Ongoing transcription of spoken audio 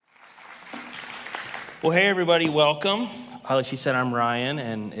Well, hey, everybody, welcome. Like she said, I'm Ryan,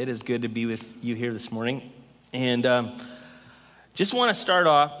 and it is good to be with you here this morning. And just want to start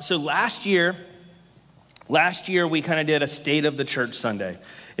off. So last year we kind of did a State of the Church Sunday.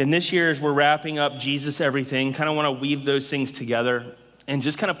 And this year, as we're wrapping up Jesus Everything, kind of want to weave those things together and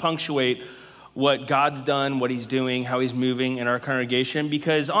just kind of punctuate what God's done, what he's doing, how he's moving in our congregation.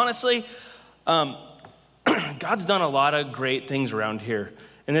 Because honestly, God's done a lot of great things around here.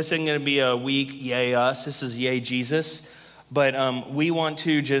 And this isn't going to be a week, yay us. This is yay Jesus. But we want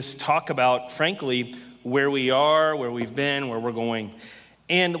to just talk about, frankly, where we are, where we've been, where we're going.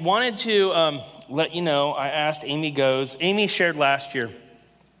 And wanted to let you know, I asked Amy Goes. Amy shared last year.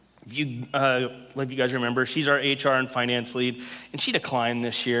 If you guys remember, she's our HR and finance lead. And she declined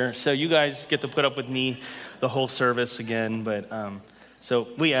this year. So you guys get to put up with me the whole service again. But so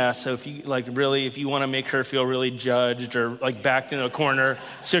we asked, so if you if you want to make her feel really judged or backed into a corner,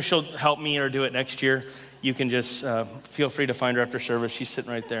 so she'll help me or do it next year, you can just feel free to find her after service. She's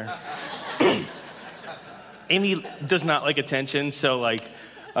sitting right there. Amy does not like attention, so I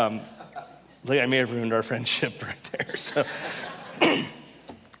may have ruined our friendship right there. So,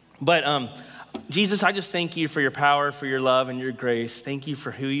 but Jesus, I just thank you for your power, for your love, and your grace. Thank you for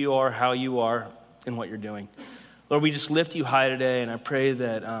who you are, how you are, and what you're doing. Lord, we just lift you high today, and I pray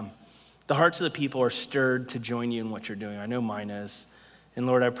that the hearts of the people are stirred to join you in what you're doing. I know mine is. And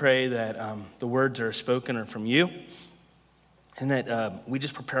Lord, I pray that the words that are spoken are from you, and that we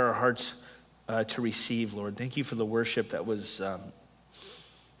just prepare our hearts to receive, Lord. Thank you for the worship that was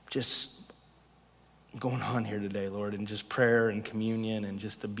just going on here today, Lord, and just prayer and communion and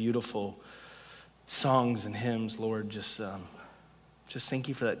just the beautiful songs and hymns, Lord. Just thank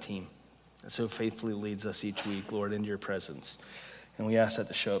you for that team that so faithfully leads us each week, Lord, into your presence. And we ask that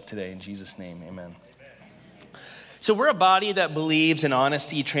to show up today in Jesus' name, amen. So we're a body that believes in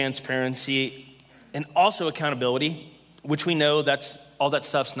honesty, transparency, and also accountability, which we know all that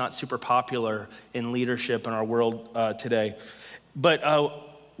stuff's not super popular in leadership in our world today. But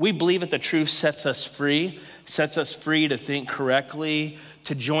we believe that the truth sets us free to think correctly,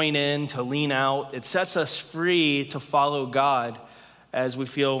 to join in, to lean out. It sets us free to follow God as we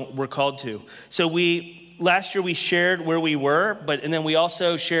feel we're called to. So last year we shared where we were, and then we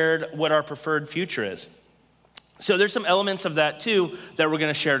also shared what our preferred future is. So there's some elements of that too that we're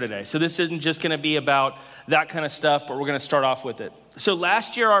going to share today. So this isn't just going to be about that kind of stuff, but we're going to start off with it. So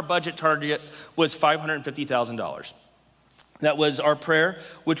last year our budget target was $550,000. That was our prayer,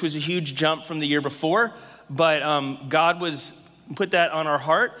 which was a huge jump from the year before, but God put that on our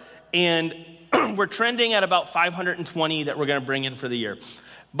heart, and we're trending at about 520 that we're going to bring in for the year.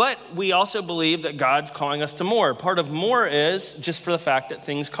 But we also believe that God's calling us to more. Part of more is just for the fact that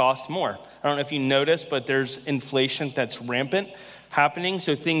things cost more. I don't know if you noticed, but there's inflation that's rampant happening,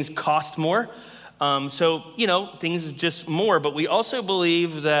 so things cost more. Things are just more. But we also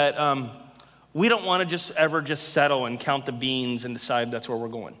believe that we don't want to ever settle and count the beans and decide that's where we're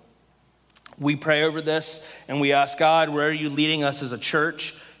going. We pray over this, and we ask God, where are you leading us as a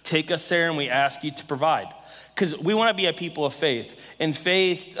church? Take us there, and we ask you to provide. Because we want to be a people of faith. And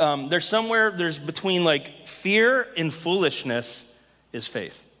faith, there's between fear and foolishness is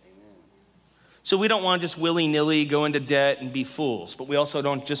faith. So we don't want to just willy-nilly go into debt and be fools. But we also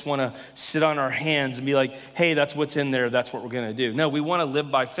don't just want to sit on our hands and be like, hey, that's what's in there. That's what we're going to do. No, we want to live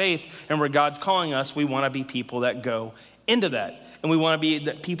by faith. And where God's calling us, we want to be people that go into that. And we want to be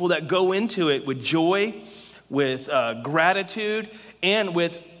the people that go into it with joy, with gratitude, and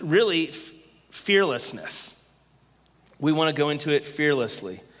with really fearlessness. We want to go into it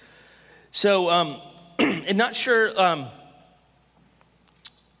fearlessly. So, and not sure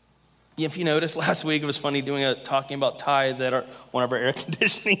if you noticed last week, it was funny talking about tithe that one of our air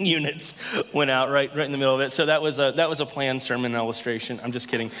conditioning units went out right in the middle of it. So that was a planned sermon illustration. I'm just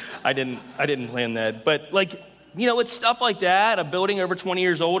kidding. I didn't plan that. But it's stuff like that, a building over 20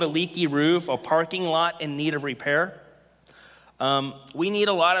 years old, a leaky roof, a parking lot in need of repair. We need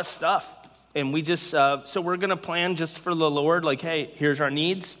a lot of stuff. And we so we're going to plan just for the Lord, hey, here's our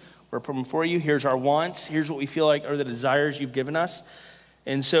needs. We're putting for you. Here's our wants. Here's what we feel like are the desires you've given us.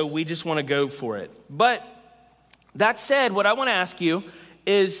 And so we just want to go for it. But that said, what I want to ask you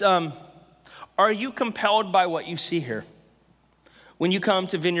is, are you compelled by what you see here? When you come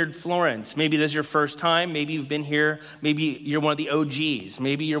to Vineyard Florence, maybe this is your first time, maybe you've been here, maybe you're one of the OGs,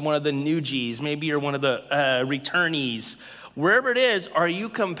 maybe you're one of the new Gs, maybe you're one of the returnees. Wherever it is, are you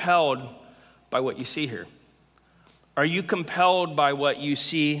compelled by what you see here? Are you compelled by what you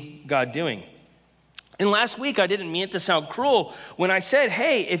see God doing? And last week, I didn't mean it to sound cruel when I said,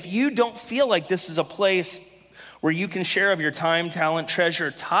 hey, if you don't feel like this is a place where you can share of your time, talent,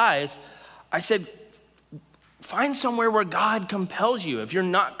 treasure, tithe, I said, Find somewhere where God compels you. If you're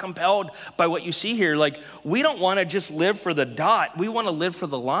not compelled by what you see here, like, we don't want to just live for the dot. We want to live for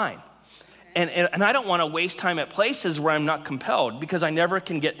the line. And I don't want to waste time at places where I'm not compelled, because I never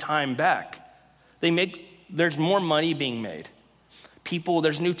can get time back. There's more money being made.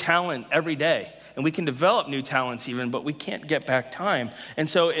 There's new talent every day. And we can develop new talents even, but we can't get back time. And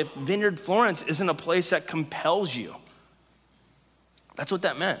so if Vineyard Florence isn't a place that compels you, that's what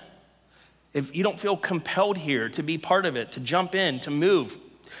that meant. If you don't feel compelled here to be part of it, to jump in, to move,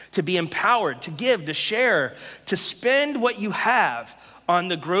 to be empowered, to give, to share, to spend what you have on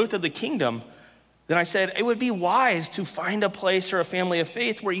the growth of the kingdom, then I said it would be wise to find a place or a family of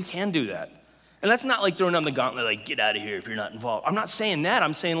faith where you can do that. And that's not like throwing on the gauntlet, like, get out of here if you're not involved. I'm not saying that.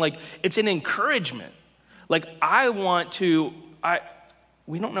 I'm saying, like, it's an encouragement. Like,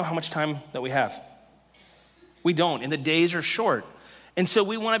 we don't know how much time that we have. We don't, and the days are short. And so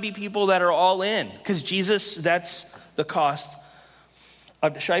we want to be people that are all in, because Jesus, that's the cost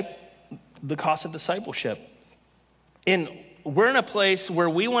of discipleship. And we're in a place where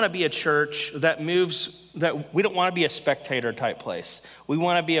we want to be a church that moves, that we don't want to be a spectator type place. We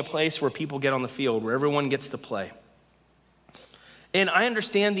want to be a place where people get on the field, where everyone gets to play. And I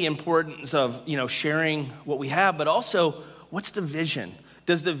understand the importance of, sharing what we have, but also, what's the vision?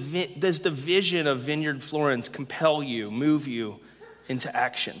 Does the vision of Vineyard Florence compel you, move you into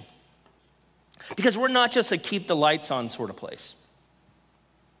action? Because we're not just a keep the lights on sort of place.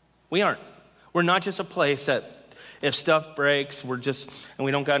 We aren't. We're not just a place that if stuff breaks, and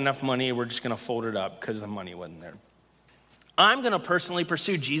we don't got enough money, we're just gonna fold it up because the money wasn't there. I'm gonna personally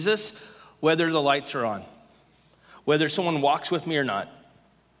pursue Jesus whether the lights are on, whether someone walks with me or not,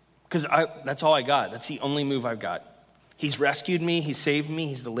 because that's all I got. That's the only move I've got. He's rescued me, he saved me,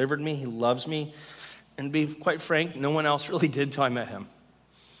 he's delivered me, he loves me. And to be quite frank, no one else really did till I met him.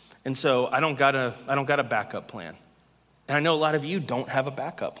 And so I don't got a backup plan. And I know a lot of you don't have a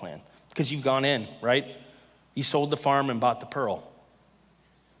backup plan because you've gone in, right? You sold the farm and bought the pearl.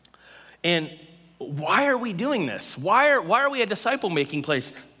 And why are we doing this? Why are we a disciple-making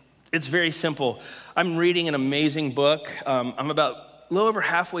place? It's very simple. I'm reading an amazing book. I'm about a little over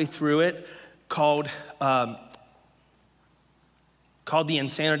halfway through it, called The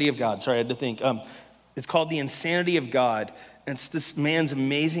Insanity of God. Sorry, I had to think. It's called The Insanity of God. And it's this man's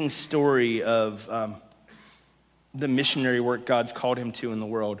amazing story of the missionary work God's called him to in the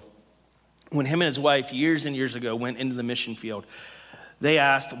world. When him and his wife, years and years ago, went into the mission field, they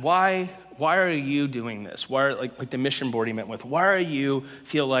asked, why are you doing this? Why, like the mission board he met with, why are you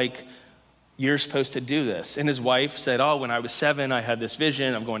feel like you're supposed to do this? And his wife said, when I was 7, I had this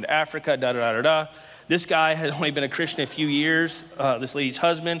vision. I'm going to Africa, da-da-da-da-da. This guy had only been a Christian a few years, this lady's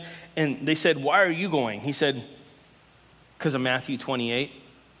husband. And they said, why are you going? He said, because of Matthew 28.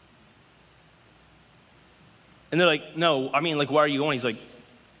 And they're like, no, why are you going? He's like,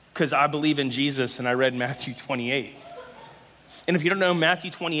 because I believe in Jesus and I read Matthew 28. And if you don't know, Matthew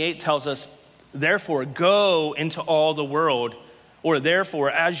 28 tells us, therefore, go into all the world, or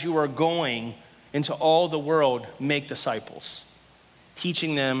therefore, as you are going into all the world, make disciples,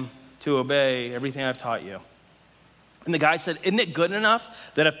 teaching them to obey everything I've taught you. And the guy said, isn't it good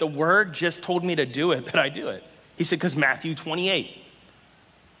enough that if the word just told me to do it, that I do it? He said, because Matthew 28.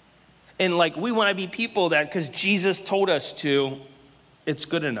 And we want to be people that, because Jesus told us to, it's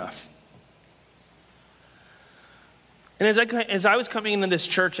good enough. And as I was coming into this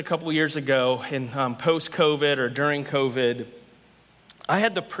church a couple years ago, in post-COVID or during COVID, I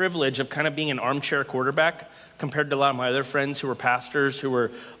had the privilege of kind of being an armchair quarterback compared to a lot of my other friends who were pastors who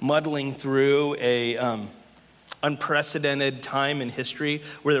were muddling through a unprecedented time in history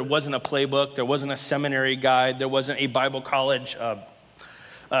where there wasn't a playbook, there wasn't a seminary guide, there wasn't a Bible college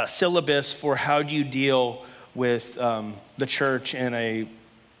syllabus for how do you deal with the church in a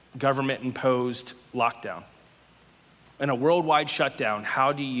government-imposed lockdown. In a worldwide shutdown,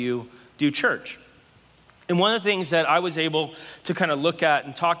 how do you do church? And one of the things that I was able to kind of look at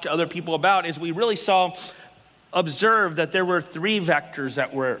and talk to other people about is we really observed that there were 3 vectors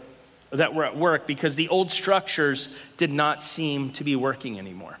that were at work because the old structures did not seem to be working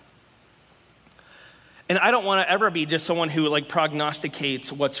anymore. And I don't want to ever be just someone who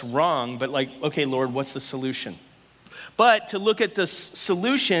prognosticates what's wrong, but okay, Lord, what's the solution? But to look at the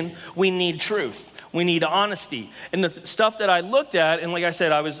solution, we need truth. We need honesty. And the stuff that I looked at, and like I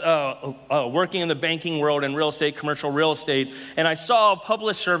said, I was working in the banking world in real estate, commercial real estate, and I saw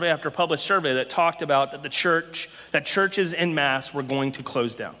published survey after published survey that talked about that churches en masse were going to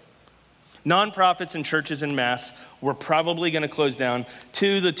close down. Nonprofits and churches en masse were probably going to close down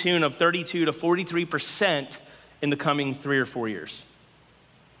to the tune of 32 to 43% in the coming 3 or 4 years.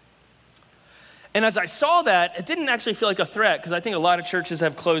 And as I saw that, it didn't actually feel like a threat, because I think a lot of churches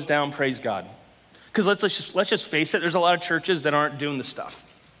have closed down, praise God. Because let's just face it, there's a lot of churches that aren't doing the stuff,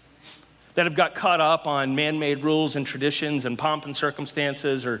 that have got caught up on man-made rules and traditions and pomp and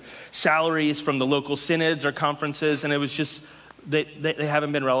circumstances or salaries from the local synods or conferences, and it was just, they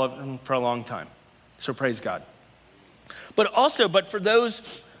haven't been relevant for a long time. So praise God. But for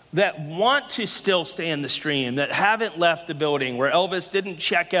those that want to still stay in the stream, that haven't left the building, where Elvis didn't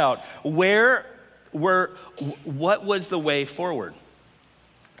check out, what was the way forward?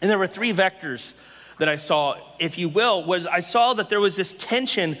 And there were three vectors that I saw, if you will. I saw that there was this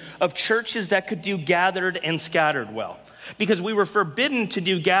tension of churches that could do gathered and scattered well. Because we were forbidden to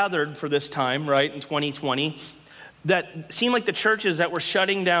do gathered for this time, right, in 2020. That seemed like the churches that were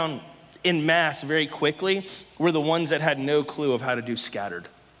shutting down en masse very quickly were the ones that had no clue of how to do scattered.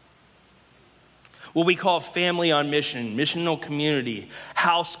 What we call family on mission, missional community,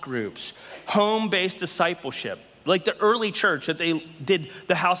 house groups, home-based discipleship. Like the early church that they did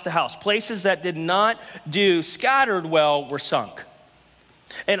the house to house. Places that did not do scattered well were sunk.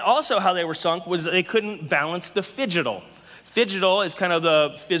 And also how they were sunk was that they couldn't balance the phygital. Phygital is kind of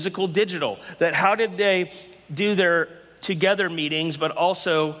the physical digital. That how did they do their together meetings, but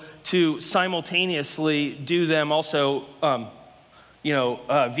also to simultaneously do them also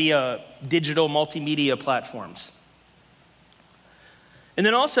via digital multimedia platforms. And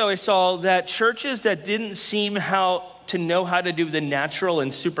then also I saw that churches that didn't seem to know how to do the natural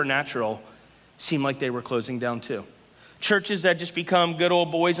and supernatural seemed like they were closing down too. Churches that just become good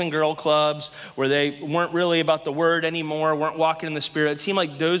old boys and girl clubs, where they weren't really about the word anymore, weren't walking in the Spirit. It seemed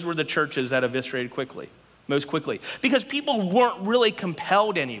like those were the churches that eviscerated most quickly, because people weren't really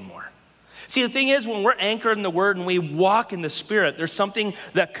compelled anymore. See, the thing is, when we're anchored in the Word and we walk in the Spirit, there's something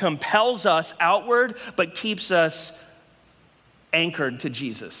that compels us outward, but keeps us anchored to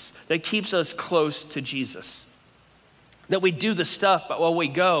Jesus, that keeps us close to Jesus. That we do the stuff, but while we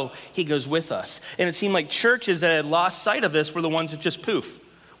go, he goes with us. And it seemed like churches that had lost sight of this were the ones that just poof.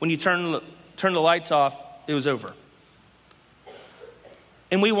 When you turn the lights off, it was over.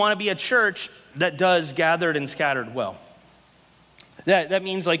 And we want to be a church that does gathered and scattered well. That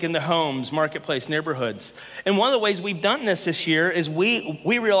means like in the homes, marketplace, neighborhoods. And one of the ways we've done this year is we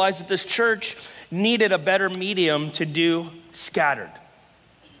realized that this church needed a better medium to do scattered.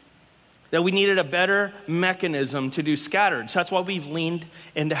 That we needed a better mechanism to do scattered. So that's why we've leaned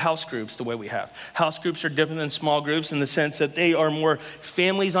into house groups the way we have. House groups are different than small groups in the sense that they are more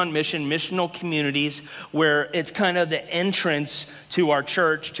families on mission, missional communities, where it's kind of the entrance to our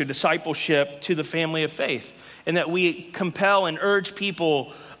church, to discipleship, to the family of faith. And that we compel and urge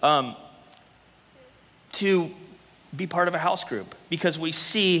people to be part of a house group, because we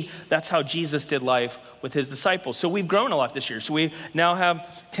see that's how Jesus did life with his disciples. So we've grown a lot this year. So we now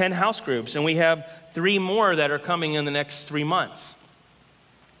have 10 house groups, and we have 3 more that are coming in the next 3 months.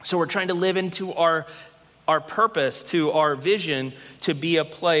 So we're trying to live into our purpose, to our vision, to be a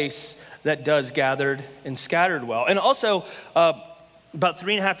place that does gathered and scattered well. And also, about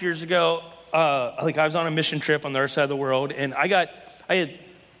 3.5 years ago, I was on a mission trip on the other side of the world, and I had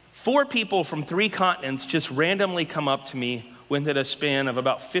 4 people from 3 continents just randomly come up to me within a span of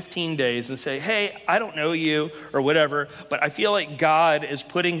about 15 days and say, hey, I don't know you or whatever, but I feel like God has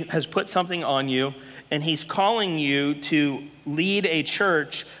put something on you, and he's calling you to lead a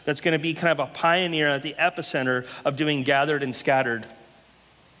church that's going to be kind of a pioneer at the epicenter of doing gathered and scattered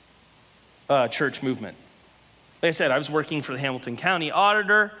church movement. Like I said, I was working for the Hamilton County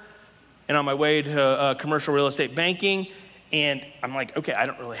Auditor, and on my way to commercial real estate banking, and I'm like, okay, I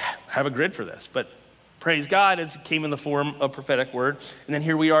don't really have a grid for this, but praise God, it came in the form of prophetic word. And then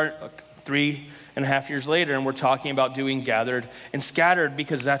here we are 3.5 years later, and we're talking about doing gathered and scattered,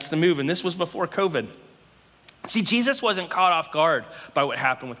 because that's the move. And this was before COVID. See, Jesus wasn't caught off guard by what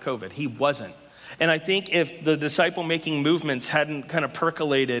happened with COVID. He wasn't. And I think if the disciple-making movements hadn't kind of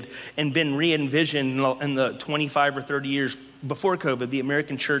percolated and been re-envisioned in the 25 or 30 years before COVID, the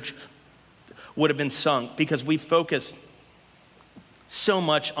American church would have been sunk, because we focused so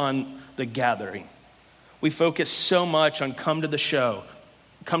much on the gathering. We focus so much on come to the show,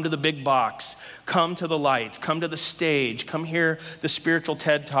 come to the big box, come to the lights, come to the stage, come hear the spiritual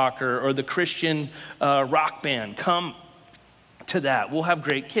TED talker or the Christian rock band. Come to that. We'll have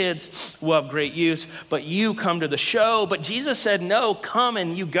great kids, we'll have great youth, but you come to the show. But Jesus said, no, come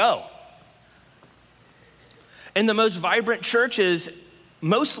and you go. And the most vibrant churches,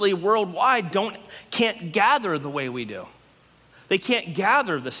 mostly worldwide, can't gather the way we do. They can't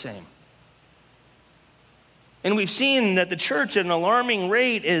gather the same. And we've seen that the church at an alarming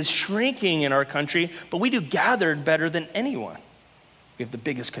rate is shrinking in our country, but we do gathered better than anyone. We have the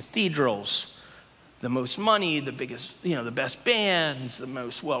biggest cathedrals, the most money, the biggest, the best bands, the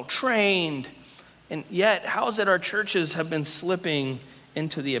most well-trained. And yet, how is it our churches have been slipping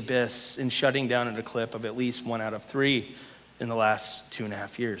into the abyss and shutting down at a clip of at least 1 out of 3 in the last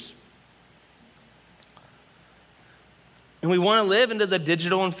 2.5 years? And we want to live into the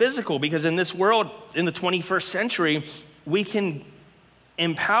digital and physical, because in this world, in the 21st century, we can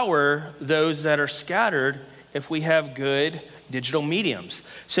empower those that are scattered if we have good digital mediums.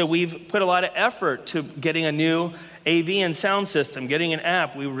 So we've put a lot of effort to getting a new AV and sound system, getting an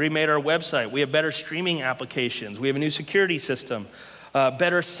app. We remade our website. We have better streaming applications. We have a new security system,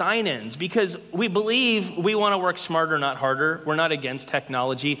 better sign-ins, because we believe we want to work smarter, not harder. We're not against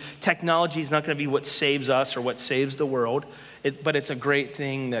technology. Technology is not going to be what saves us or what saves the world, but it's a great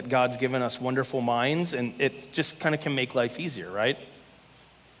thing that God's given us wonderful minds, and it just kind of can make life easier, right?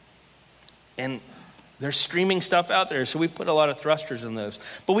 And there's streaming stuff out there, so we've put a lot of thrusters in those.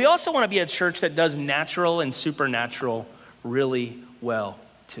 But we also want to be a church that does natural and supernatural really well,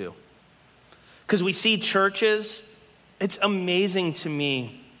 too. Because we see churches, it's amazing to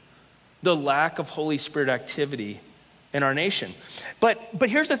me, the lack of Holy Spirit activity in our nation. But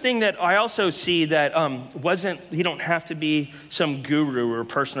here's the thing that I also see that you don't have to be some guru or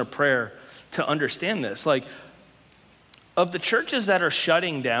person of prayer to understand this. Like, of the churches that are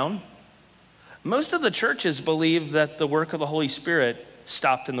shutting down, most of the churches believe that the work of the Holy Spirit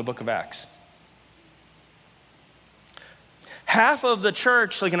stopped in the book of Acts. Half of the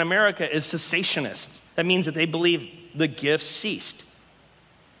church, like in America, is cessationist. That means that they believe the gifts ceased.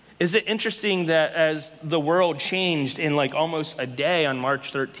 Is it interesting that as the world changed in like almost a day on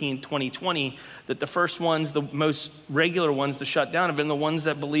March 13, 2020, that the first ones, the most regular ones to shut down have been the ones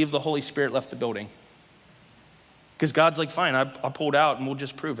that believe the Holy Spirit left the building? Because God's like, fine, I pulled out and we'll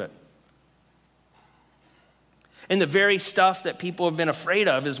just prove it. And the very stuff that people have been afraid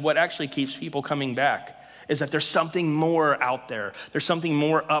of is what actually keeps people coming back, is that there's something more out there. There's something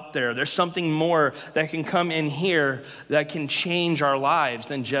more up there. There's something more that can come in here that can change our lives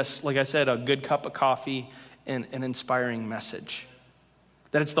than just, like I said, a good cup of coffee and an inspiring message.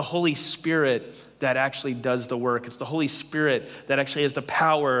 That it's the Holy Spirit that actually does the work. It's the Holy Spirit that actually has the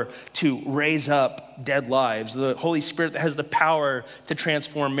power to raise up dead lives. The Holy Spirit that has the power to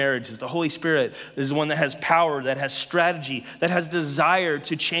transform marriages. The Holy Spirit is the one that has power, that has strategy, that has desire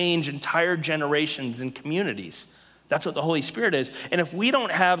to change entire generations and communities. That's what the Holy Spirit is. And if we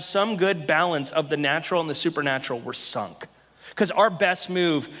don't have some good balance of the natural and the supernatural, we're sunk. Because our best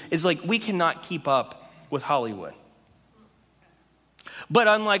move is like, we cannot keep up with Hollywood. But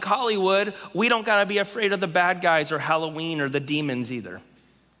unlike Hollywood, we don't gotta be afraid of the bad guys or Halloween or the demons either.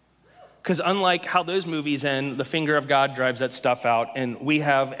 Because unlike how those movies end, the finger of God drives that stuff out, and we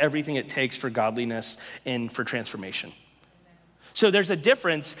have everything it takes for godliness and for transformation. So there's a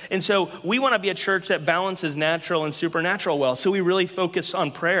difference, and so we wanna be a church that balances natural and supernatural well. So we really focus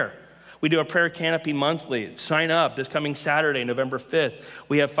on prayer. We do a prayer canopy monthly. Sign up this coming Saturday, November 5th.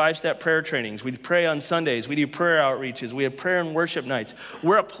 We have 5-step prayer trainings. We pray on Sundays. We do prayer outreaches. We have prayer and worship nights.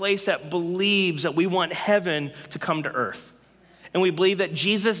 We're a place that believes that we want heaven to come to earth. And we believe that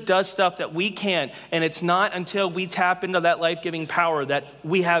Jesus does stuff that we can't. And it's not until we tap into that life-giving power that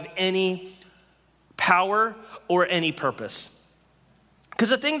we have any power or any purpose. Because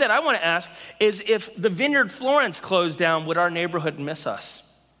the thing that I want to ask is, if the Vineyard Florence closed down, would our neighborhood miss us?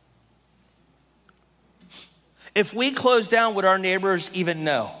 If we close down, would our neighbors even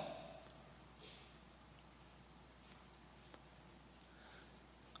know?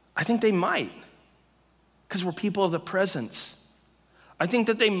 I think they might, because we're people of the presence. I think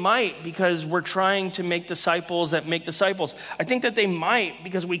that they might because we're trying to make disciples that make disciples. I think that they might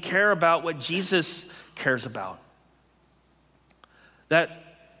because we care about what Jesus cares about. That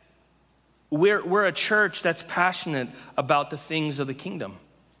we're a church that's passionate about the things of the kingdom.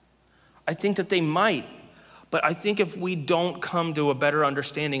 I think that they might. But I think if we don't come to a better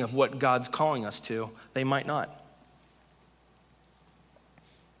understanding of what God's calling us to, they might not.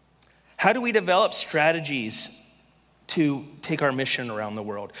 How do we develop strategies to take our mission around the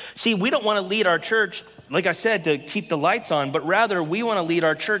world? See, we don't want to lead our church, like I said, to keep the lights on, but rather we want to lead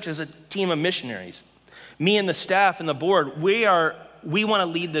our church as a team of missionaries. Me and the staff and the board, we want to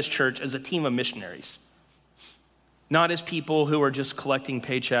lead this church as a team of missionaries. Not as people who are just collecting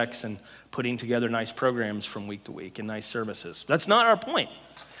paychecks and putting together nice programs from week to week and nice services. That's not our point.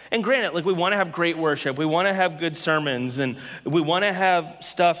 And granted, like, we want to have great worship. We want to have good sermons, and we want to have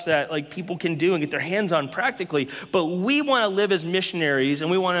stuff that like people can do and get their hands on practically. But we want to live as missionaries,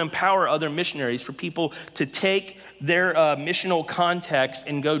 and we want to empower other missionaries for people to take their missional context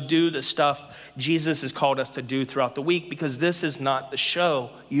and go do the stuff Jesus has called us to do throughout the week, because this is not the show,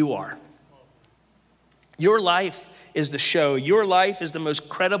 you are. Your life is the show. Your life is the most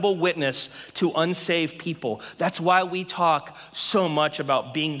credible witness to unsaved people. That's why we talk so much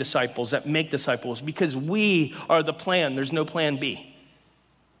about being disciples that make disciples, because we are the plan. There's no plan B.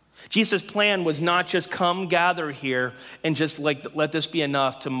 Jesus' plan was not just come gather here and just let this be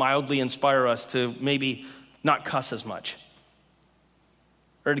enough to mildly inspire us to maybe not cuss as much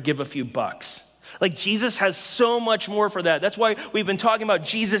or to give a few bucks. Like, Jesus has so much more for that. That's why we've been talking about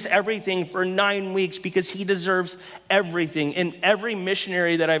Jesus everything for 9 weeks, because he deserves everything. And every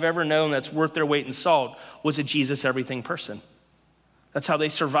missionary that I've ever known that's worth their weight in salt was a Jesus everything person. That's how they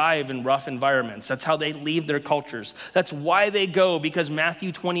survive in rough environments. That's how they leave their cultures. That's why they go, because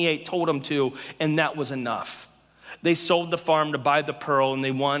Matthew 28 told them to, and that was enough. They sold the farm to buy the pearl, and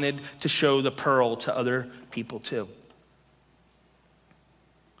they wanted to show the pearl to other people too.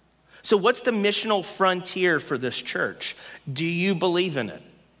 So what's the missional frontier for this church? Do you believe in it?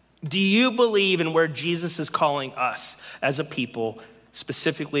 Do you believe in where Jesus is calling us as a people,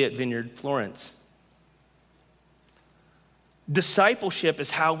 specifically at Vineyard Florence? Discipleship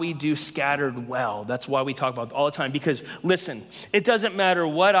is how we do scattered well. That's why we talk about it all the time. Because listen, it doesn't matter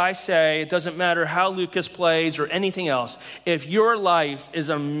what I say. It doesn't matter how Lucas plays or anything else. If your life is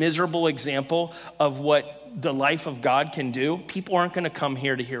a miserable example of what the life of God can do, people aren't going to come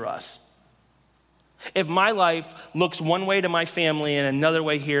here to hear us. If my life looks one way to my family and another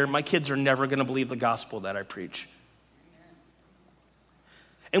way here, my kids are never going to believe the gospel that I preach.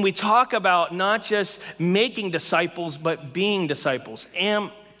 And we talk about not just making disciples, but being disciples.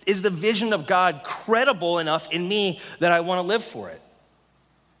 Is the vision of God credible enough in me that I want to live for it?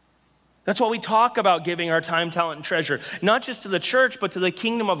 That's why we talk about giving our time, talent, and treasure, not just to the church, but to the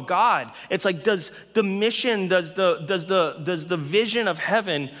kingdom of God. It's like, does the mission, does the vision of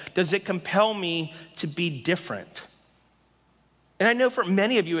heaven, does it compel me to be different? And I know for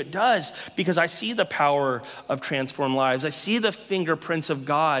many of you it does, because I see the power of transformed lives. I see the fingerprints of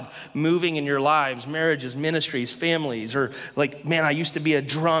God moving in your lives, marriages, ministries, families, or like, man, I used to be a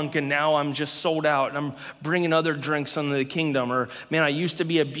drunk and now I'm just sold out and I'm bringing other drinks into the kingdom. Or man, I used to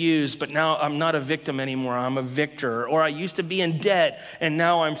be abused, but now I'm not a victim anymore, I'm a victor. Or I used to be in debt and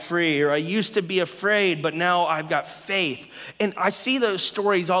now I'm free. Or I used to be afraid, but now I've got faith. And I see those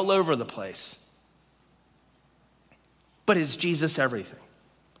stories all over the place. But is Jesus everything?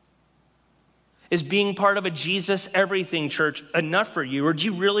 Is being part of a Jesus everything church enough for you? Or do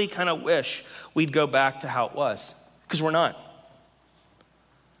you really kind of wish we'd go back to how it was? Because we're not.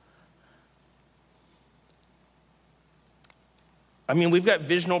 I mean, we've got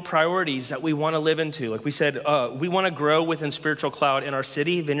visional priorities that we want to live into. Like we said, we want to grow within Spiritual Cloud in our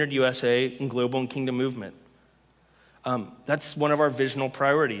city, Vineyard USA, and Global and Kingdom Movement. That's one of our visional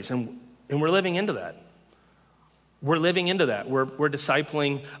priorities, and we're living into that. We're living into that. We're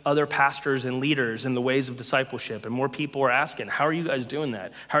discipling other pastors and leaders in the ways of discipleship. And more people are asking, how are you guys doing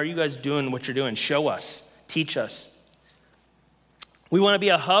that? How are you guys doing what you're doing? Show us, teach us. We want to be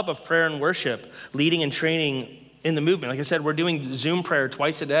a hub of prayer and worship, leading and training in the movement. Like I said, we're doing Zoom prayer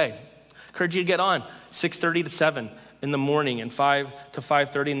twice a day. Encourage you to get on 6:30 to 7 in the morning and 5 to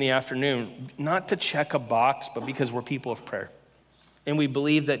 5:30 in the afternoon. Not to check a box, but because we're people of prayer. And we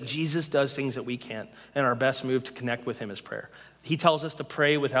believe that Jesus does things that we can't, and our best move to connect with him is prayer. He tells us to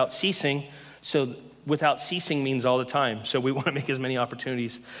pray without ceasing, so without ceasing means all the time. So we want to make as many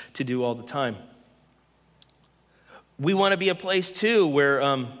opportunities to do all the time. We want to be a place too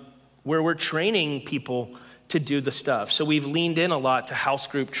where we're training people to do the stuff. So we've leaned in a lot to house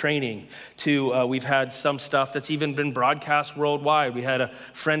group training. We've had some stuff that's even been broadcast worldwide. We had a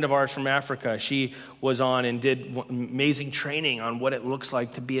friend of ours from Africa. She was on and did amazing training on what it looks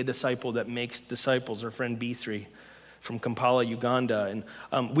like to be a disciple that makes disciples. Her friend B3 from Kampala, Uganda.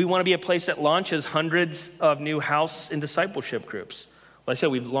 And we want to be a place that launches hundreds of new house and discipleship groups. Like I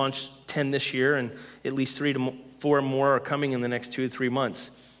said, we've launched 10 this year, and at least 3 to 4 more are coming in the next 2 to 3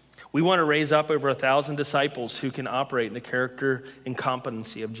 months. We want to raise up over 1,000 disciples who can operate in the character and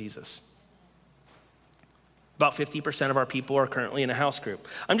competency of Jesus. About 50% of our people are currently in a house group.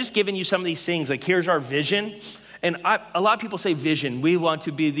 I'm just giving you some of these things, like here's our vision. And a lot of people say vision. We want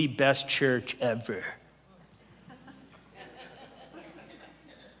to be the best church ever.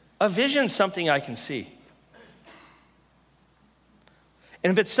 A vision's something I can see.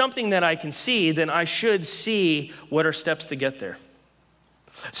 And if it's something that I can see, then I should see what are steps to get there.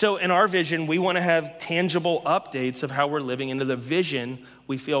 So in our vision, we want to have tangible updates of how we're living into the vision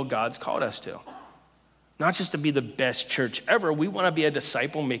we feel God's called us to. Not just to be the best church ever, we want to be a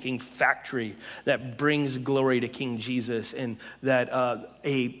disciple-making factory that brings glory to King Jesus, and that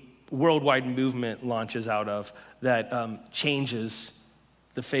a worldwide movement launches out of that changes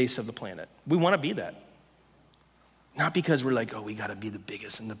the face of the planet. We want to be that. Not because we're like, oh, we gotta be the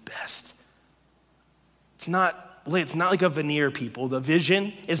biggest and the best. It's not like a veneer, people. The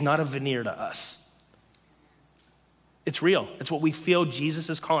vision is not a veneer to us. It's real. It's what we feel Jesus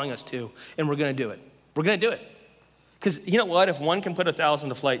is calling us to, and we're gonna do it. We're gonna do it. Because you know what? If one can put 1,000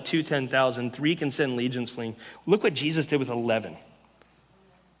 to flight, 2, 10,000, 3 can send legions fleeing. Look what Jesus did with 11.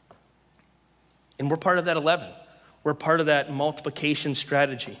 And we're part of that 11. We're part of that multiplication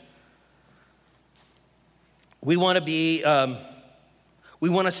strategy. We want to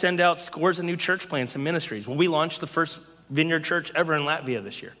send out scores of new church plants and ministries. Well, we launched the first Vineyard Church ever in Latvia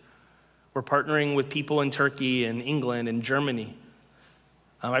this year. We're partnering with people in Turkey and England and Germany.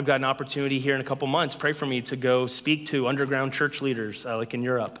 I've got an opportunity here in a couple months, pray for me, to go speak to underground church leaders like in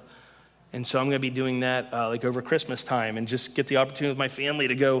Europe. And so I'm going to be doing that like over Christmas time and just get the opportunity with my family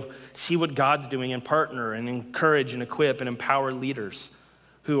to go see what God's doing and partner and encourage and equip and empower leaders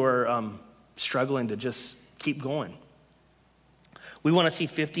who are struggling to just keep going. We want to see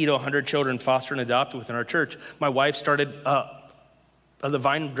 50 to 100 children fostered and adopted within our church. My wife started the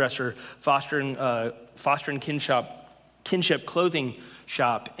Vine Dresser fostering kinship clothing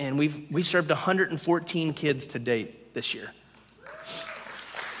shop, and we served 114 kids to date this year.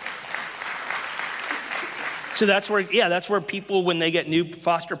 So that's where people, when they get new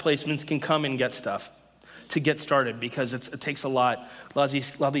foster placements, can come and get stuff to get started, because it takes a lot. A lot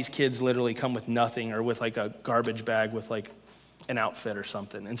of these kids literally come with nothing, or with like a garbage bag with like an outfit or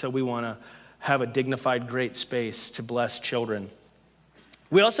something. And so we want to have a dignified, great space to bless children.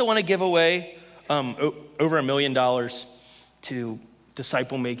 We also want to give away over $1 million to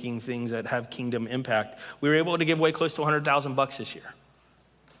disciple-making things that have kingdom impact. We were able to give away close to $100,000 this year.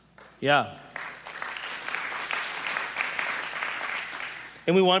 Yeah.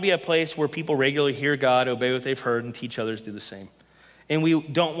 And we want to be a place where people regularly hear God, obey what they've heard, and teach others to do the same. And we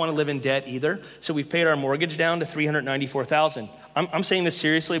don't want to live in debt either. So we've paid our mortgage down to $394,000. I'm saying this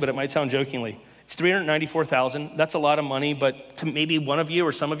seriously, but it might sound jokingly. It's $394,000. That's a lot of money, but to maybe one of you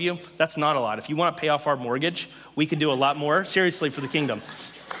or some of you, that's not a lot. If you want to pay off our mortgage, we could do a lot more, seriously, for the kingdom.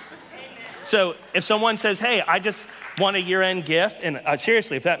 So if someone says, hey, I just want a year-end gift, and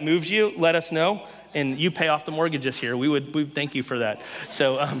seriously, if that moves you, let us know, and you pay off the mortgage this year. We would thank you for that.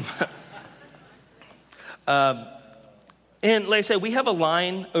 So, and like I said, we have a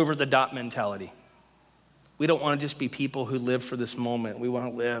line over the dot mentality. We don't want to just be people who live for this moment. We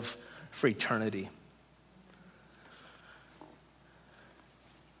want to live for eternity.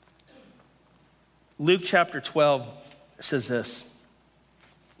 Luke chapter 12 says this.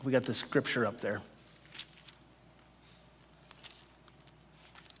 We got the scripture up there.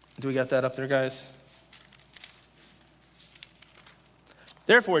 Do we got that up there, guys?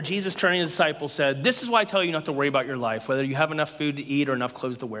 Therefore, Jesus, turning to his disciples, said, "This is why I tell you not to worry about your life, whether you have enough food to eat or enough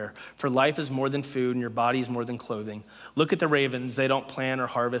clothes to wear. For life is more than food, and your body is more than clothing. Look at the ravens. They don't plant or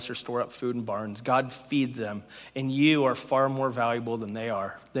harvest or store up food in barns. God feeds them, and you are far more valuable than they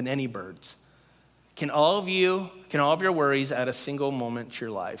are, than any birds. Can all of your worries add a single moment to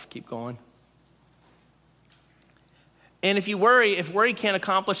your life?" Keep going. And if worry can't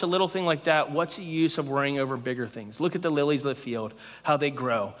accomplish a little thing like that, what's the use of worrying over bigger things? Look at the lilies of the field, how they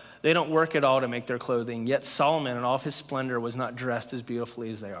grow. They don't work at all to make their clothing, yet Solomon in all of his splendor was not dressed as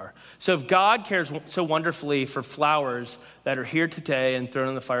beautifully as they are. So if God cares so wonderfully for flowers that are here today and thrown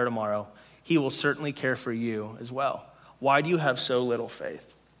in the fire tomorrow, he will certainly care for you as well. Why do you have so little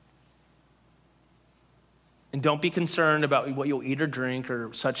faith? And don't be concerned about what you'll eat or drink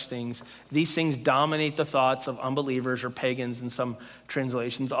or such things. These things dominate the thoughts of unbelievers or pagans in some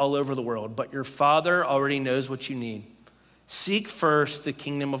translations all over the world. But your Father already knows what you need. Seek first the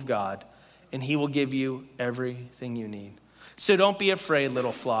kingdom of God, and he will give you everything you need. So don't be afraid,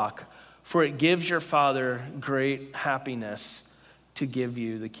 little flock, for it gives your Father great happiness to give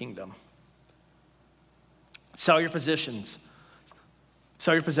you the kingdom. Sell your possessions.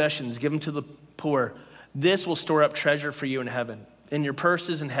 Give them to the poor. This will store up treasure for you in heaven. And your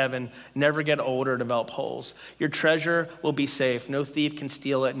purses in heaven never get old or develop holes. Your treasure will be safe. No thief can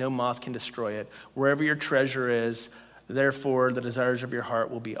steal it. No moth can destroy it. Wherever your treasure is, therefore the desires of your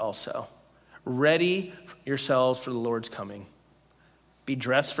heart will be also. Ready yourselves for the Lord's coming. Be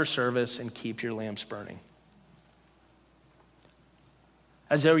dressed for service and keep your lamps burning.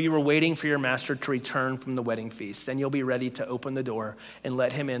 As though you were waiting for your master to return from the wedding feast. Then you'll be ready to open the door and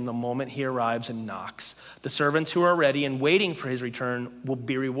let him in the moment he arrives and knocks. The servants who are ready and waiting for his return will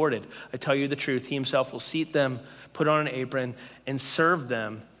be rewarded. I tell you the truth, he himself will seat them, put on an apron, and serve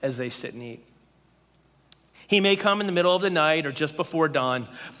them as they sit and eat. He may come in the middle of the night or just before dawn,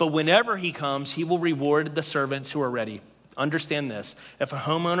 but whenever he comes, he will reward the servants who are ready. Understand this. If a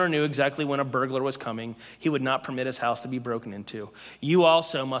homeowner knew exactly when a burglar was coming, he would not permit his house to be broken into. You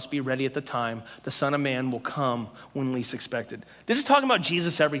also must be ready at the time the Son of Man will come when least expected. This is talking about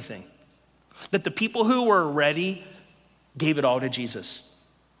Jesus everything. That the people who were ready gave it all to Jesus.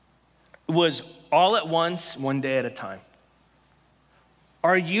 It was all at once, one day at a time.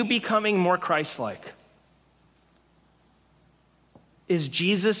 Are you becoming more Christ-like? Is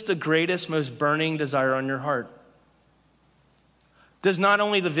Jesus the greatest, most burning desire on your heart? Does not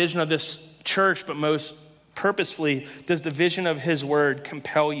only the vision of this church, but most purposefully, does the vision of his word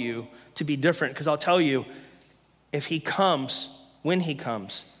compel you to be different? Because I'll tell you, if he comes, when he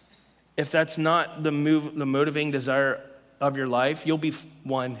comes, if that's not the motivating desire of your life, you'll be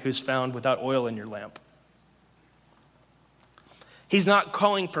one who's found without oil in your lamp. He's not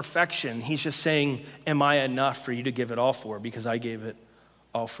calling perfection. He's just saying, am I enough for you to give it all for? Because I gave it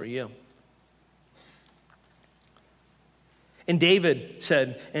all for you. And David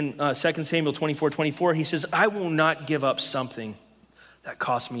said in 2 Samuel 24:24, he says, I will not give up something that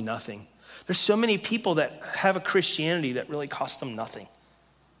costs me nothing. There's so many people that have a Christianity that really costs them nothing.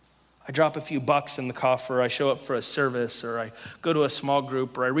 I drop a few bucks in the coffer, I show up for a service, or I go to a small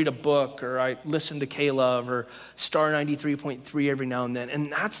group, or I read a book, or I listen to K-Love, or Star 93.3 every now and then.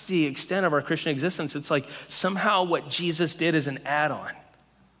 And that's the extent of our Christian existence. It's like somehow what Jesus did is an add-on.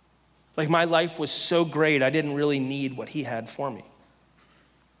 Like my life was so great, I didn't really need what he had for me.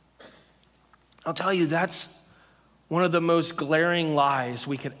 I'll tell you, that's one of the most glaring lies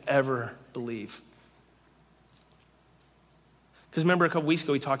we could ever believe. Because remember a couple weeks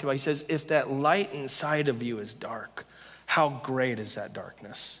ago he talked about, he says, if that light inside of you is dark, how great is that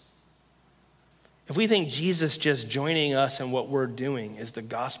darkness? If we think Jesus just joining us in what we're doing is the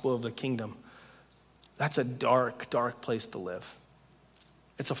gospel of the kingdom, that's a dark, dark place to live.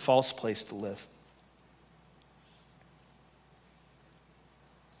 It's a false place to live.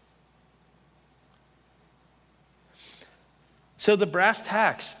 So the brass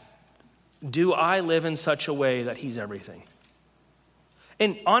tacks, do I live in such a way that he's everything?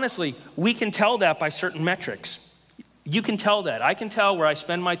 And honestly, we can tell that by certain metrics. You can tell that. I can tell where I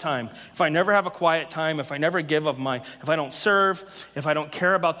spend my time. If I never have a quiet time, if I never give of if I don't serve, if I don't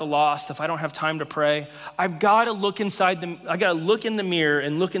care about the lost, if I don't have time to pray, I've got to look I got to look in the mirror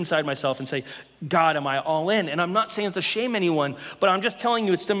and look inside myself and say, God, am I all in? And I'm not saying it to shame anyone, but I'm just telling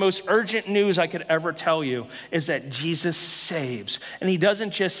you, it's the most urgent news I could ever tell you is that Jesus saves. And he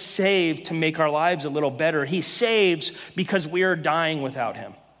doesn't just save to make our lives a little better. He saves because we are dying without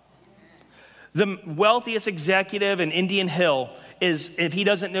him. The wealthiest executive in Indian Hill is, if he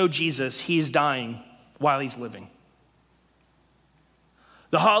doesn't know Jesus, he's dying while he's living.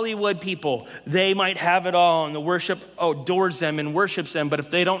 The Hollywood people, they might have it all, and the worship adores them and worships them, but if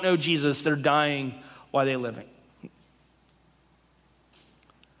they don't know Jesus, they're dying while they're living.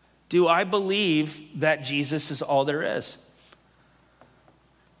 Do I believe that Jesus is all there is?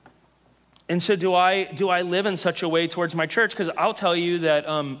 And so do I live in such a way towards my church? Because I'll tell you that,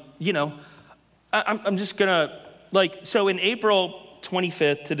 I'm just gonna, so in April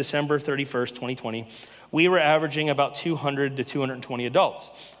 25th to December 31st, 2020, we were averaging about 200 to 220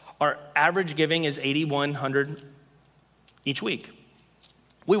 adults. Our average giving is $8,100 each week.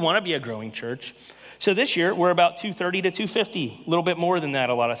 We wanna be a growing church. So this year, we're about 230 to 250, a little bit more than that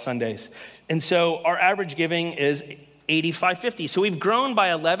a lot of Sundays. And so our average giving is $8,550. So we've grown by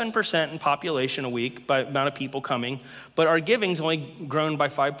 11% in population a week by amount of people coming, but our giving's only grown by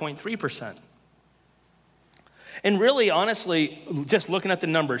 5.3%. And really, honestly, just looking at the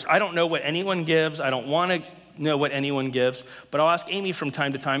numbers, I don't know what anyone gives. I don't want to know what anyone gives, but I'll ask Amy from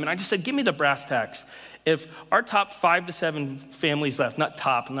time to time. And I just said, give me the brass tacks. If our top 5 to 7 families left, not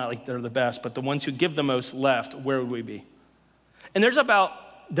like they're the best, but the ones who give the most left, where would we be? And there's about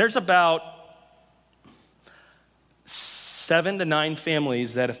 7 to 9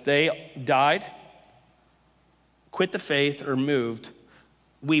 families that if they died, quit the faith, or moved,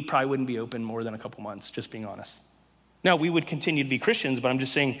 we probably wouldn't be open more than a couple months, just being honest. Now, we would continue to be Christians, but I'm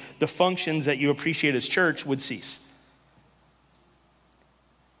just saying the functions that you appreciate as church would cease.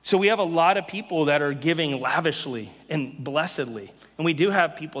 So we have a lot of people that are giving lavishly and blessedly. And we do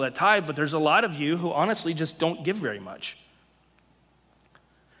have people that tithe, but there's a lot of you who honestly just don't give very much.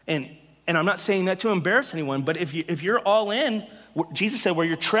 And I'm not saying that to embarrass anyone, but if you're all in, Jesus said where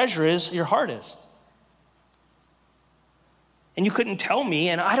your treasure is, your heart is. And you couldn't tell me,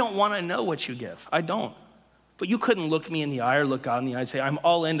 and I don't want to know what you give. I don't. But you couldn't look me in the eye or look God in the eye and say, I'm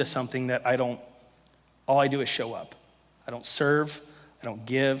all into something that all I do is show up. I don't serve, I don't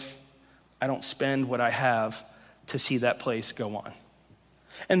give, I don't spend what I have to see that place go on.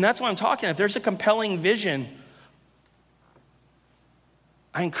 And that's why I'm talking. If there's a compelling vision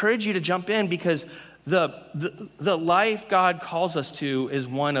I encourage you to jump in because the life God calls us to is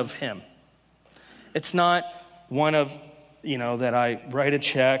one of him. It's not one of, that I write a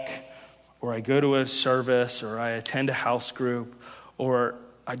check or I go to a service or I attend a house group or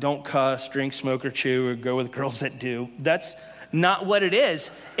I don't cuss, drink, smoke, or chew, or go with girls that do. That's not what it is.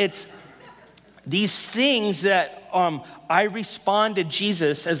 It's these things that I respond to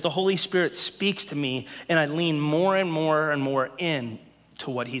Jesus as the Holy Spirit speaks to me, and I lean more and more and more in to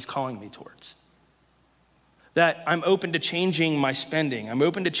what he's calling me towards. That I'm open to changing my spending. I'm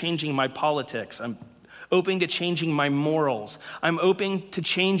open to changing my politics. I'm open to changing my morals. I'm open to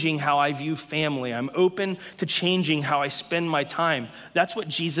changing how I view family. I'm open to changing how I spend my time. That's what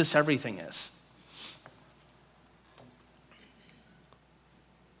Jesus everything is.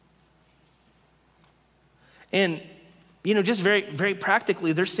 And, just very, very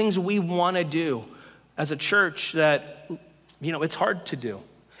practically, there's things we want to do as a church that, it's hard to do.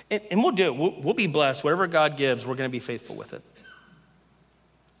 And we'll do it. We'll be blessed. Whatever God gives, we're going to be faithful with it.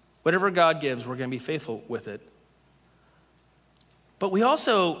 Whatever God gives, we're going to be faithful with it. But we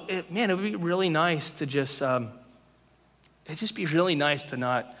also, it would be really nice to just, it'd just be really nice to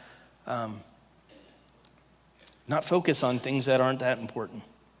not focus on things that aren't that important.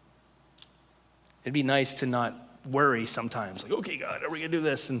 It'd be nice to not worry sometimes. Like, okay, God, are we going to do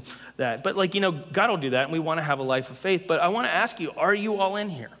this and that? But God will do that, and we want to have a life of faith. But I want to ask you, are you all in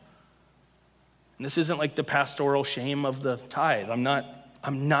here? And this isn't like the pastoral shame of the tithe. I'm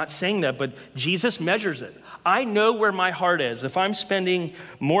not saying that, but Jesus measures it. I know where my heart is. If I'm spending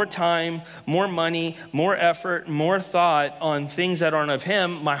more time, more money, more effort, more thought on things that aren't of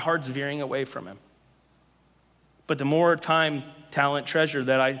him, my heart's veering away from him. But the more time, talent, treasure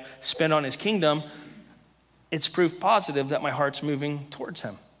that I spend on his kingdom, it's proof positive that my heart's moving towards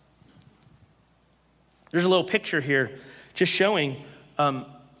him. There's a little picture here just showing, I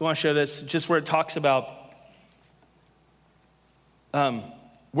want to show this, just where it talks about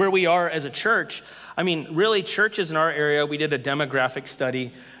where we are as a church. I mean, really, churches in our area, we did a demographic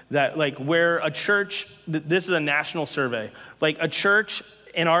study that where a church, this is a national survey, a church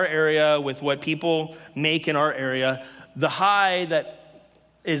in our area with what people make in our area, the high that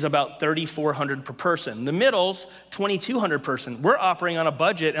is about $3,400 per person. The middle's $2,200 per person. We're operating on a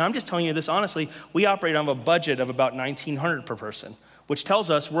budget, and I'm just telling you this honestly, we operate on a budget of about $1,900 per person, which tells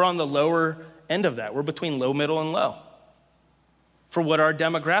us we're on the lower end of that. We're between low, middle, and low for what our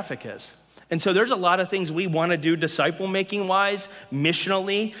demographic is. And so there's a lot of things we want to do disciple-making wise,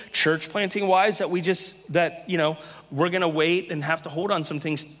 missionally, church planting wise, that we're going to wait and have to hold on some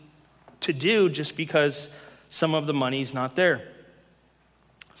things to do just because some of the money's not there.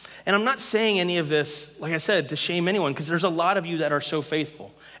 And I'm not saying any of this, like I said, to shame anyone, because there's a lot of you that are so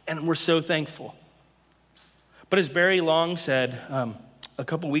faithful, and we're so thankful. But as Barry Long said a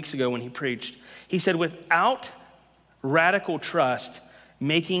couple weeks ago when he preached, he said, without radical trust,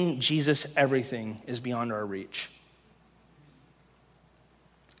 making Jesus everything is beyond our reach.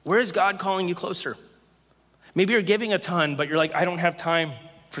 Where is God calling you closer? Maybe you're giving a ton, but you're like, I don't have time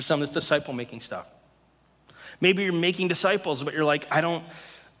for some of this disciple-making stuff. Maybe you're making disciples, but you're like, I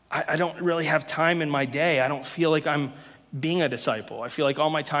don't really have time in my day. I don't feel like I'm being a disciple. I feel like all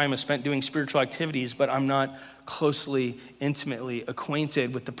my time is spent doing spiritual activities, but I'm not closely, intimately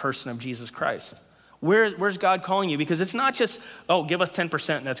acquainted with the person of Jesus Christ. Where's God calling you? Because it's not just, give us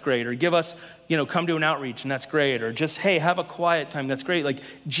 10% and that's great, or give us, come to an outreach and that's great, or just, hey, have a quiet time, that's great.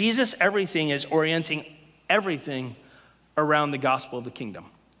 Jesus, everything is orienting everything around the gospel of the kingdom.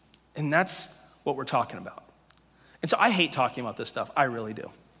 And that's what we're talking about. And so I hate talking about this stuff. I really do.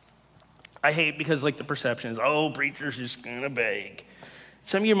 I hate because the perception is, preacher's just gonna beg.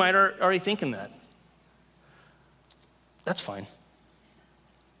 Some of you might are already thinking that. That's fine.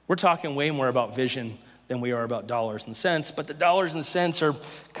 We're talking way more about vision than we are about dollars and cents, but the dollars and cents are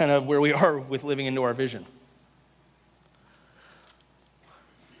kind of where we are with living into our vision.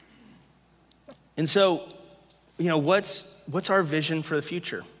 And so, what's our vision for the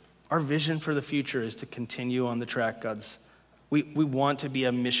future? Our vision for the future is to continue on the track we want to be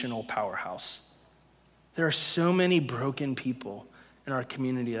a missional powerhouse. There are so many broken people in our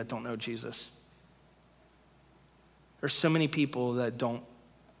community that don't know Jesus. There's so many people that don't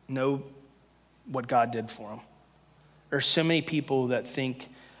know what God did for them. There's so many people that think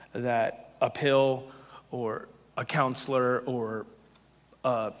that a pill or a counselor or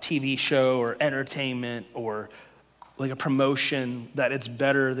a TV show or entertainment or a promotion, that it's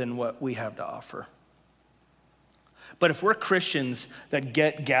better than what we have to offer. But if we're Christians that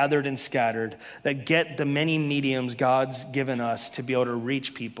get gathered and scattered, that get the many mediums God's given us to be able to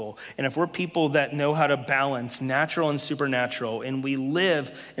reach people, and if we're people that know how to balance natural and supernatural, and we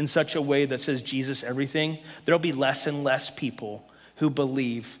live in such a way that says Jesus everything, there'll be less and less people who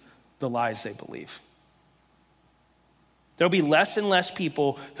believe the lies they believe. There'll be less and less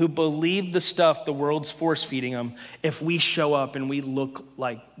people who believe the stuff the world's force feeding them if we show up and we look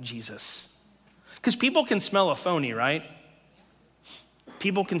like Jesus. Because people can smell a phony, right?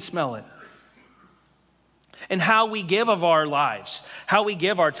 People can smell it. And how we give of our lives, how we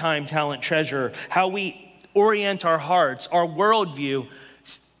give our time, talent, treasure, how we orient our hearts, our worldview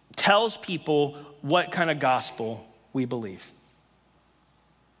tells people what kind of gospel we believe.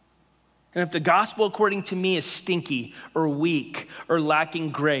 And if the gospel, according to me, is stinky or weak or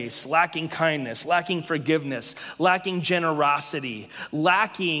lacking grace, lacking kindness, lacking forgiveness, lacking generosity,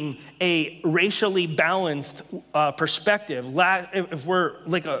 lacking a racially balanced perspective, if we're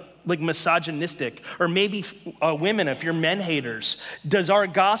like misogynistic, or maybe women, if you're men haters, does our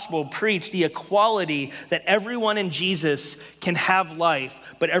gospel preach the equality that everyone in Jesus can have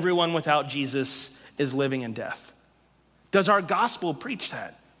life, but everyone without Jesus is living in death? Does our gospel preach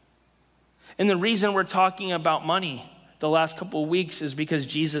that? And the reason we're talking about money the last couple of weeks is because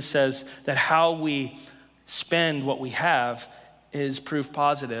Jesus says that how we spend what we have is proof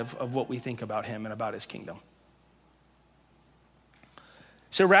positive of what we think about him and about his kingdom.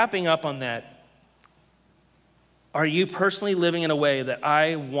 So wrapping up on that, are you personally living in a way that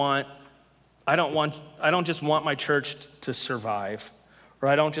I don't just want my church to survive, or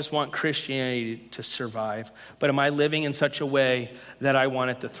I don't just want Christianity to survive, but am I living in such a way that I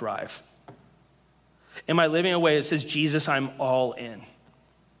want it to thrive? Am I living in a way that says, Jesus, I'm all in?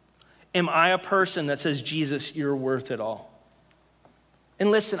 Am I a person that says, Jesus, you're worth it all?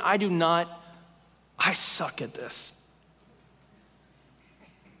 And listen, I suck at this.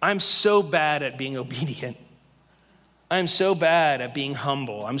 I'm so bad at being obedient. I'm so bad at being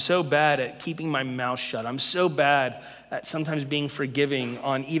humble. I'm so bad at keeping my mouth shut. I'm so bad at sometimes being forgiving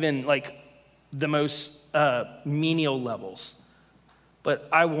on even like the most menial levels. But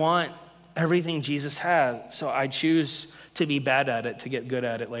I want everything Jesus has, so I choose to be bad at it to get good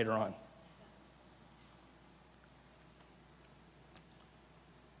at it later on.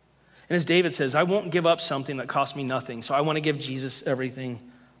 And as David says, I won't give up something that cost me nothing, so I want to give Jesus everything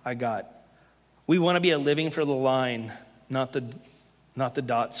I got. We want to be a living for the line, not the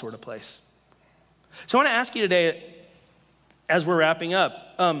dot sort of place. So I want to ask you today, as we're wrapping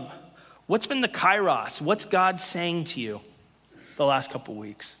up, what's been the kairos? What's God saying to you the last couple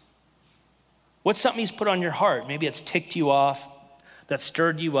weeks? What's something he's put on your heart? Maybe it's ticked you off, that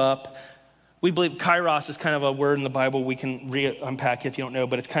stirred you up. We believe kairos is kind of a word in the Bible we can unpack if you don't know,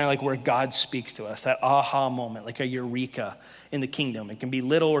 but it's kind of like where God speaks to us, that aha moment, like a eureka in the kingdom. It can be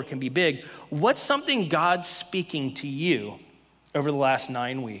little or it can be big. What's something God's speaking to you over the last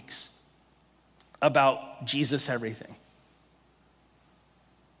 9 weeks about Jesus everything?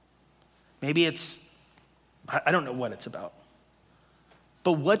 Maybe I don't know what it's about.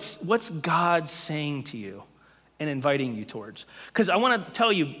 But what's God saying to you and inviting you towards? Because I want to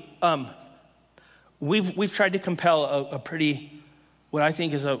tell you, we've tried to compel a pretty, what I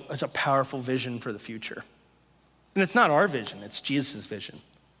think is a powerful vision for the future. And it's not our vision, it's Jesus' vision.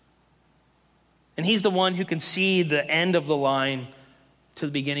 And he's the one who can see the end of the line to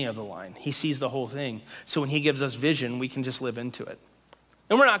the beginning of the line. He sees the whole thing. So when he gives us vision, we can just live into it.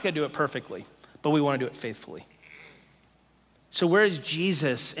 And we're not going to do it perfectly, but we want to do it faithfully. So where is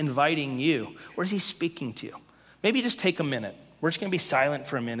Jesus inviting you? Where is he speaking to you? Maybe just take a minute. We're just going to be silent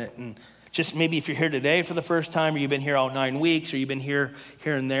for a minute. And just maybe if you're here today for the first time, or you've been here all 9 weeks, or you've been here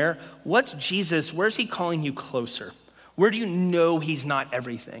and there, what's Jesus, where's he calling you closer? Where do you know he's not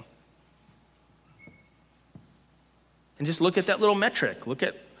everything? And just look at that little metric. Look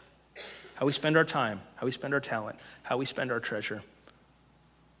at how we spend our time, how we spend our talent, how we spend our treasure.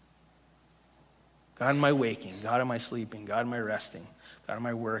 God, am I waking? God, am I sleeping? God, am I resting? God, am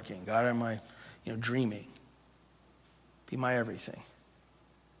I working? God, am I, dreaming? Be my everything.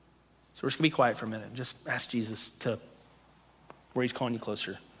 So we're just going to be quiet for a minute. Just ask Jesus where he's calling you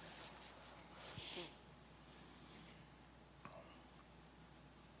closer.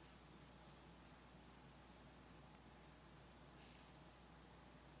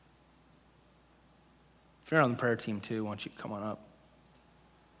 If you're on the prayer team too, why don't you come on up?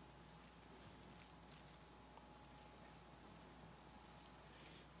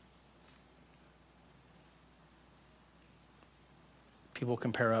 People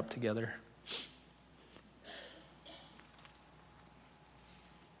can pair up together.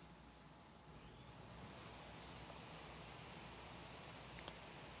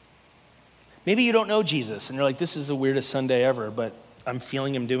 Maybe you don't know Jesus and you're like, this is the weirdest Sunday ever, but I'm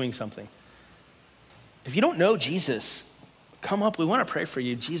feeling him doing something. If you don't know Jesus, come up. We want to pray for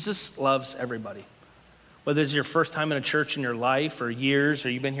you. Jesus loves everybody. Whether it's your first time in a church in your life or years, or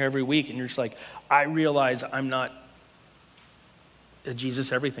you've been here every week and you're just like, I realize I'm not a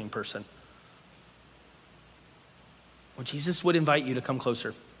Jesus everything person. Well, Jesus would invite you to come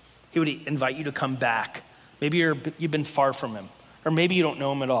closer. He would invite you to come back. Maybe you've been far from him, or maybe you don't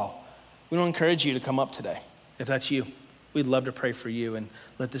know him at all. We don't encourage you to come up today. If that's you, we'd love to pray for you and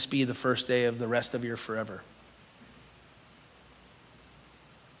let this be the first day of the rest of your forever.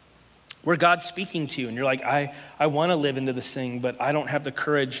 Where God's speaking to you and you're like, I want to live into this thing, but I don't have the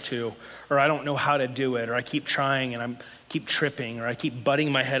courage to, or I don't know how to do it, or I keep trying and I keep tripping, or I keep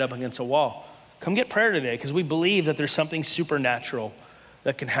butting my head up against a wall. Come get prayer today, because we believe that there's something supernatural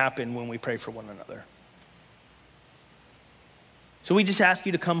that can happen when we pray for one another. So we just ask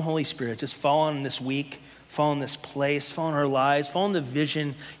you to come, Holy Spirit, just fall on this week, fall in this place, fall in our lives, fall in the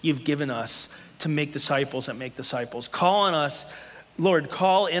vision you've given us to make disciples that make disciples. Call on us, Lord,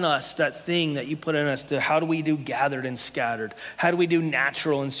 call in us that thing that you put in us, how do we do gathered and scattered? How do we do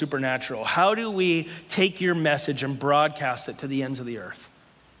natural and supernatural? How do we take your message and broadcast it to the ends of the earth?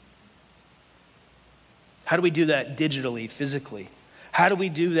 How do we do that digitally, physically? How do we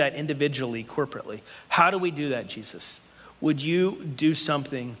do that individually, corporately? How do we do that, Jesus? Would you do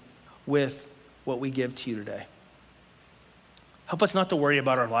something with what we give to you today? Help us not to worry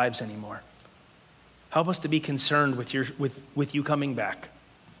about our lives anymore. Help us to be concerned with you coming back.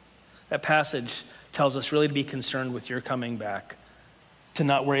 That passage tells us really to be concerned with your coming back, to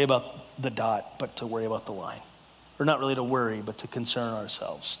not worry about the dot, but to worry about the line. Or not really to worry, but to concern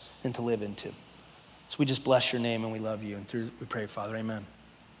ourselves and to live into. So we just bless your name and we love you. And we pray, Father, amen.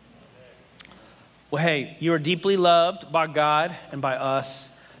 Well, hey, you are deeply loved by God and by us.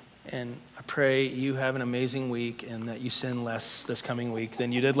 And I pray you have an amazing week and that you sin less this coming week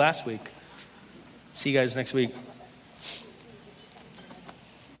than you did last week. See you guys next week.